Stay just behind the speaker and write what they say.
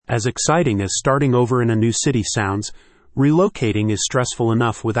As exciting as starting over in a new city sounds, relocating is stressful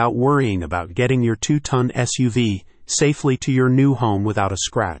enough without worrying about getting your 2-ton SUV safely to your new home without a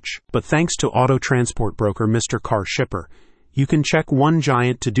scratch. But thanks to auto transport broker Mr. Car Shipper, you can check one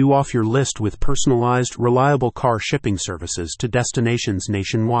giant to-do off your list with personalized, reliable car shipping services to destinations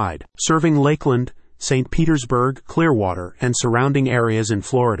nationwide. Serving Lakeland, St. Petersburg, Clearwater, and surrounding areas in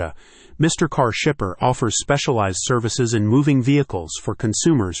Florida, Mr. Car Shipper offers specialized services in moving vehicles for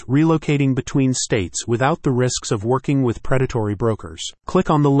consumers relocating between states without the risks of working with predatory brokers.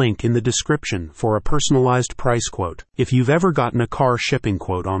 Click on the link in the description for a personalized price quote. If you've ever gotten a car shipping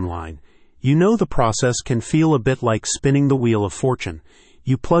quote online, you know the process can feel a bit like spinning the wheel of fortune.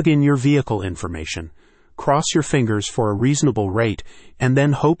 You plug in your vehicle information, cross your fingers for a reasonable rate, and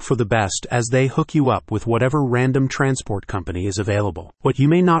then hope for the best as they hook you up with whatever random transport company is available. What you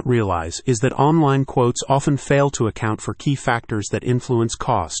may not realize is that online quotes often fail to account for key factors that influence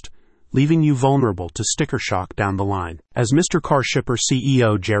cost, leaving you vulnerable to sticker shock down the line. As Mr. Car Shipper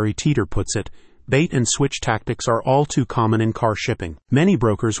CEO Jerry Teeter puts it, bait-and-switch tactics are all too common in car shipping. Many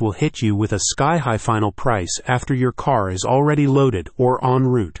brokers will hit you with a sky-high final price after your car is already loaded or en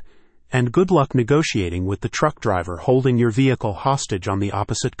route, and good luck negotiating with the truck driver holding your vehicle hostage on the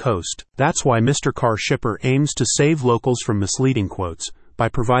opposite coast. That's why Mr. Car Shipper aims to save locals from misleading quotes by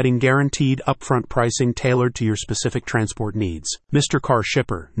providing guaranteed upfront pricing tailored to your specific transport needs. Mr. Car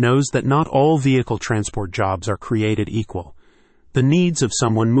Shipper knows that not all vehicle transport jobs are created equal. The needs of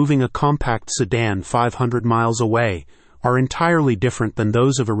someone moving a compact sedan 500 miles away are entirely different than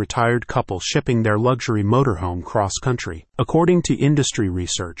those of a retired couple shipping their luxury motorhome cross-country. According to industry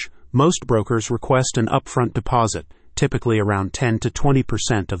research, most brokers request an upfront deposit, typically around 10 to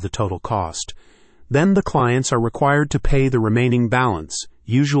 20% of the total cost. Then the clients are required to pay the remaining balance,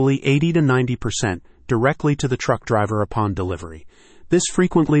 usually 80 to 90%, directly to the truck driver upon delivery. This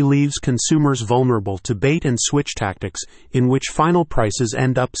frequently leaves consumers vulnerable to bait-and-switch tactics in which final prices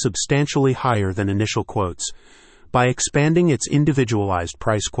end up substantially higher than initial quotes. By expanding its individualized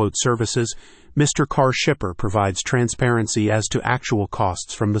price quote services, Mr. Car Shipper provides transparency as to actual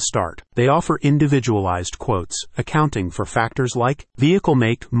costs from the start. They offer individualized quotes, accounting for factors like vehicle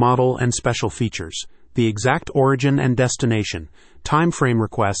make, model, and special features, the exact origin and destination, time frame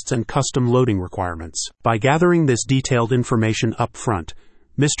requests, and custom loading requirements. By gathering this detailed information up front,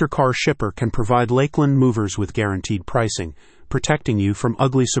 Mr. Car Shipper can provide Lakeland movers with guaranteed pricing, protecting you from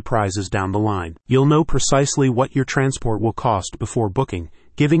ugly surprises down the line. You'll know precisely what your transport will cost before booking,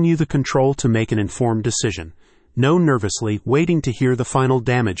 giving you the control to make an informed decision. No nervously waiting to hear the final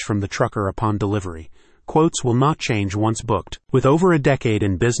damage from the trucker upon delivery. Quotes will not change once booked. With over a decade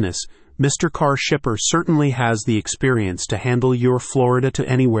in business, Mr. Car Shipper certainly has the experience to handle your Florida to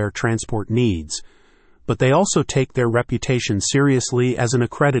anywhere transport needs, but they also take their reputation seriously as an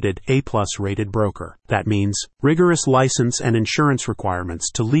accredited A+ rated broker. That means rigorous license and insurance requirements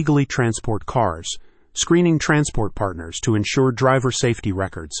to legally transport cars, screening transport partners to ensure driver safety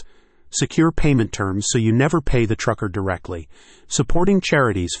records, secure payment terms so you never pay the trucker directly, supporting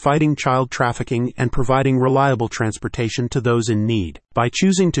charities fighting child trafficking, and providing reliable transportation to those in need. By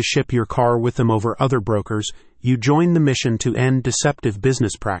choosing to ship your car with them over other brokers, you join the mission to end deceptive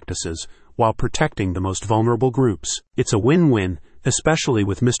business practices while protecting the most vulnerable groups. It's a win-win, especially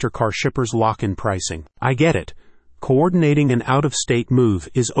with Mr. Car Shipper's lock-in pricing. I get it. Coordinating an out-of-state move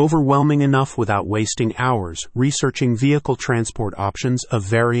is overwhelming enough without wasting hours researching vehicle transport options of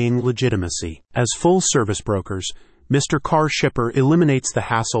varying legitimacy. As full-service brokers, Mr. Car Shipper eliminates the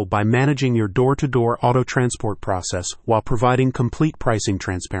hassle by managing your door-to-door auto transport process while providing complete pricing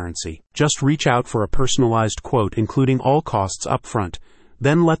transparency. Just reach out for a personalized quote including all costs up front,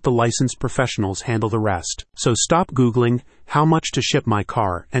 then let the licensed professionals handle the rest. So stop Googling how much to ship my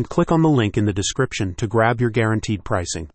car and click on the link in the description to grab your guaranteed pricing.